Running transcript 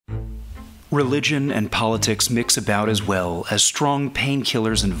Religion and politics mix about as well as strong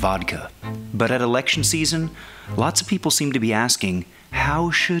painkillers and vodka. But at election season, lots of people seem to be asking,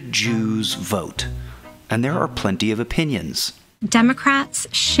 how should Jews vote? And there are plenty of opinions. Democrats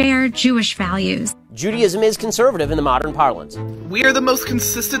share Jewish values. Judaism is conservative in the modern parlance. We are the most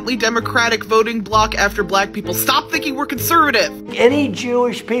consistently democratic voting bloc after black people. Stop thinking we're conservative! Any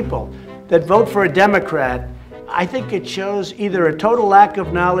Jewish people that vote for a Democrat, I think it shows either a total lack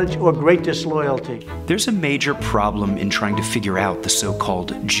of knowledge or great disloyalty. There's a major problem in trying to figure out the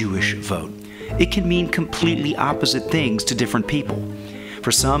so-called Jewish vote. It can mean completely opposite things to different people.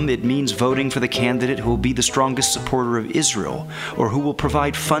 For some, it means voting for the candidate who will be the strongest supporter of Israel or who will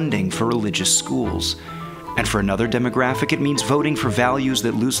provide funding for religious schools. And for another demographic, it means voting for values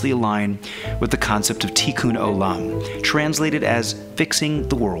that loosely align with the concept of tikkun olam, translated as fixing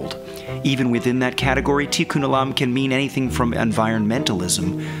the world. Even within that category, tikkun olam can mean anything from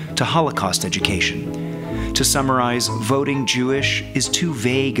environmentalism to Holocaust education. To summarize, voting Jewish is too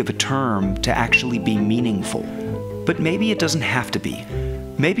vague of a term to actually be meaningful. But maybe it doesn't have to be.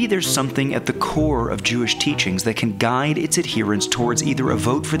 Maybe there's something at the core of Jewish teachings that can guide its adherents towards either a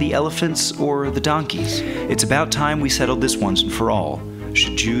vote for the elephants or the donkeys. It's about time we settled this once and for all.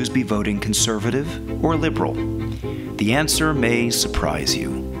 Should Jews be voting conservative or liberal? The answer may surprise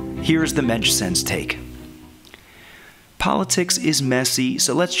you. Here's the Mensch Sense take. Politics is messy,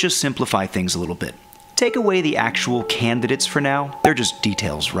 so let's just simplify things a little bit. Take away the actual candidates for now. They're just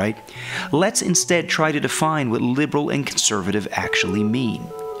details, right? Let's instead try to define what liberal and conservative actually mean.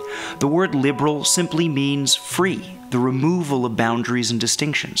 The word liberal simply means free, the removal of boundaries and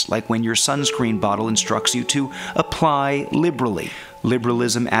distinctions, like when your sunscreen bottle instructs you to apply liberally.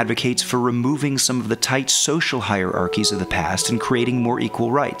 Liberalism advocates for removing some of the tight social hierarchies of the past and creating more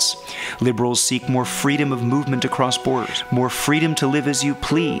equal rights. Liberals seek more freedom of movement across borders, more freedom to live as you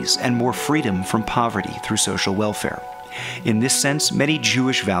please, and more freedom from poverty through social welfare. In this sense, many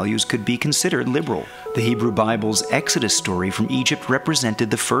Jewish values could be considered liberal. The Hebrew Bible's Exodus story from Egypt represented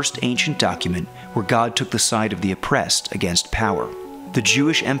the first ancient document where God took the side of the oppressed against power. The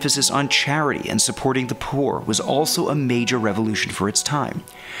Jewish emphasis on charity and supporting the poor was also a major revolution for its time.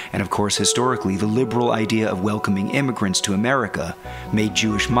 And of course, historically, the liberal idea of welcoming immigrants to America made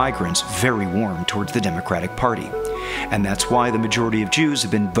Jewish migrants very warm towards the Democratic Party. And that's why the majority of Jews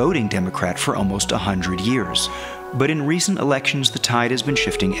have been voting Democrat for almost 100 years. But in recent elections, the tide has been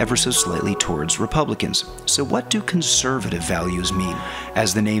shifting ever so slightly towards Republicans. So what do conservative values mean?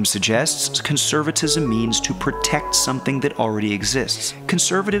 As the name suggests, conservatism means to protect something that already exists.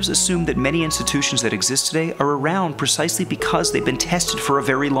 Conservatives assume that many institutions that exist today are around precisely because they've been tested for a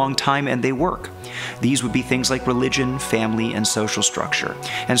very long time and they work. These would be things like religion, family, and social structure,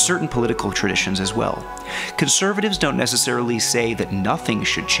 and certain political traditions as well. Conservatives don't necessarily say that nothing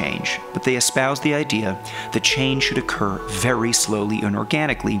should change, but they espouse the idea that change should occur very slowly and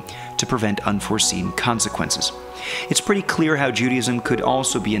organically to prevent unforeseen consequences. It's pretty clear how Judaism could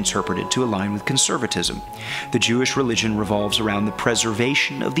also be interpreted to align with conservatism. The Jewish religion revolves around the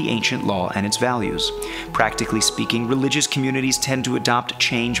preservation of the ancient law and its values. Practically speaking, religious communities tend to adopt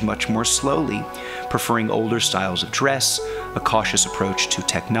change much more slowly, preferring older styles of dress, a cautious approach to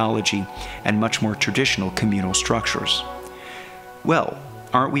technology, and much more traditional communal structures. Well,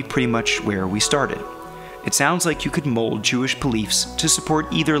 aren't we pretty much where we started? It sounds like you could mold Jewish beliefs to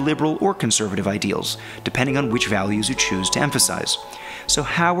support either liberal or conservative ideals, depending on which values you choose to emphasize. So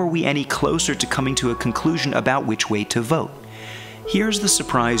how are we any closer to coming to a conclusion about which way to vote? Here's the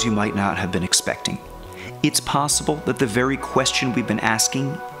surprise you might not have been expecting. It's possible that the very question we've been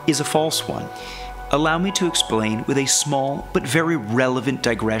asking is a false one. Allow me to explain with a small but very relevant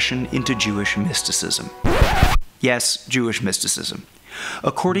digression into Jewish mysticism. Yes, Jewish mysticism.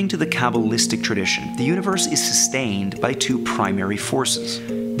 According to the kabbalistic tradition, the universe is sustained by two primary forces.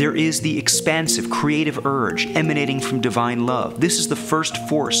 There is the expansive, creative urge emanating from divine love. This is the first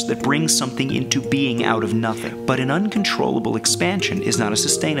force that brings something into being out of nothing. But an uncontrollable expansion is not a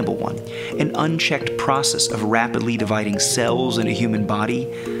sustainable one. An unchecked process of rapidly dividing cells in a human body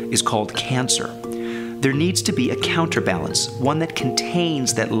is called cancer. There needs to be a counterbalance, one that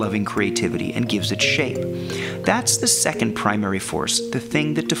contains that loving creativity and gives it shape. That's the second primary force, the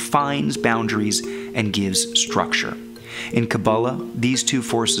thing that defines boundaries and gives structure. In Kabbalah, these two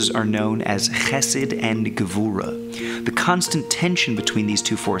forces are known as Chesed and Gevura. The constant tension between these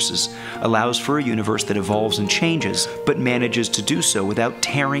two forces allows for a universe that evolves and changes, but manages to do so without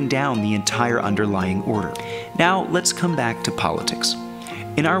tearing down the entire underlying order. Now, let's come back to politics.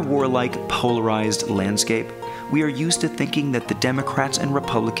 In our warlike, polarized landscape, we are used to thinking that the Democrats and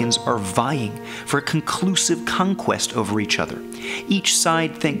Republicans are vying for a conclusive conquest over each other. Each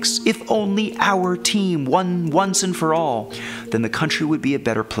side thinks, if only our team won once and for all, then the country would be a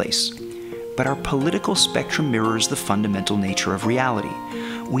better place. But our political spectrum mirrors the fundamental nature of reality.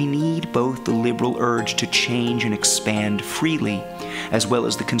 We need both the liberal urge to change and expand freely, as well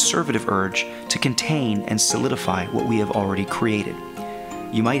as the conservative urge to contain and solidify what we have already created.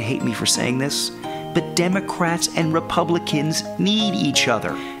 You might hate me for saying this, but Democrats and Republicans need each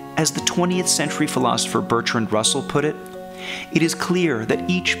other. As the 20th century philosopher Bertrand Russell put it, it is clear that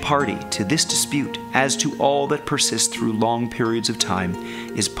each party to this dispute, as to all that persists through long periods of time,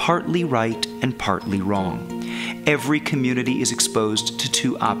 is partly right and partly wrong. Every community is exposed to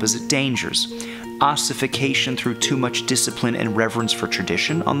two opposite dangers: ossification through too much discipline and reverence for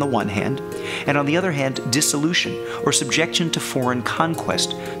tradition on the one hand, and on the other hand, dissolution or subjection to foreign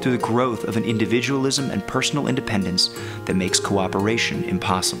conquest through the growth of an individualism and personal independence that makes cooperation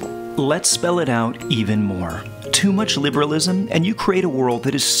impossible. Let's spell it out even more. Too much liberalism, and you create a world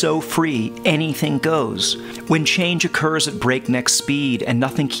that is so free, anything goes. When change occurs at breakneck speed and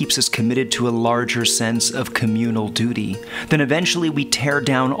nothing keeps us committed to a larger sense of communal duty, then eventually we tear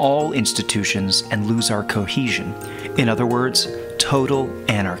down all institutions and lose our cohesion. In other words, total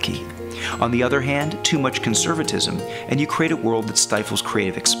anarchy. On the other hand, too much conservatism, and you create a world that stifles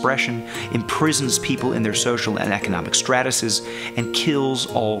creative expression, imprisons people in their social and economic stratuses, and kills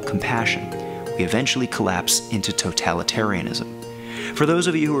all compassion. We eventually collapse into totalitarianism. For those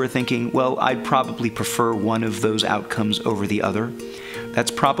of you who are thinking, well, I'd probably prefer one of those outcomes over the other,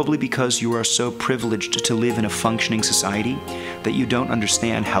 that's probably because you are so privileged to live in a functioning society that you don't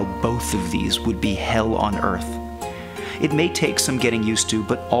understand how both of these would be hell on earth. It may take some getting used to,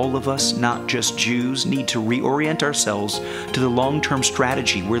 but all of us, not just Jews, need to reorient ourselves to the long-term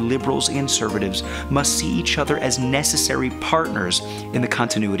strategy where liberals and conservatives must see each other as necessary partners in the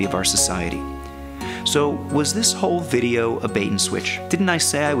continuity of our society. So, was this whole video a bait and switch? Didn't I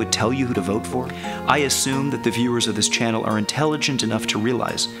say I would tell you who to vote for? I assume that the viewers of this channel are intelligent enough to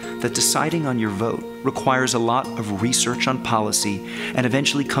realize that deciding on your vote requires a lot of research on policy and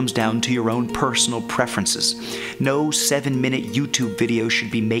eventually comes down to your own personal preferences. No 7-minute YouTube video should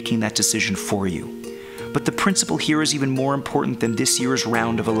be making that decision for you. But the principle here is even more important than this year's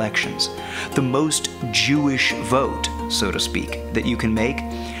round of elections. The most Jewish vote, so to speak, that you can make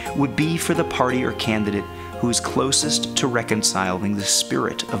would be for the party or candidate who is closest to reconciling the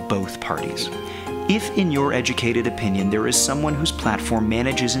spirit of both parties. If, in your educated opinion, there is someone whose platform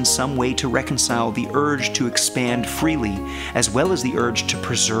manages in some way to reconcile the urge to expand freely, as well as the urge to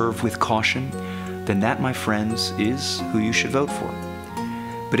preserve with caution, then that, my friends, is who you should vote for.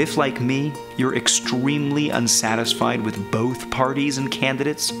 But if, like me, you're extremely unsatisfied with both parties and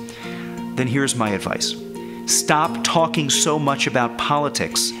candidates, then here's my advice. Stop talking so much about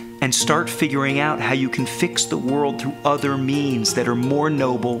politics and start figuring out how you can fix the world through other means that are more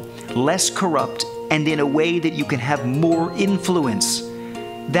noble, less corrupt, and in a way that you can have more influence.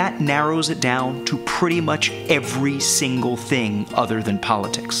 That narrows it down to pretty much every single thing other than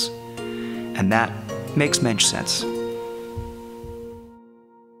politics. And that makes mensch sense.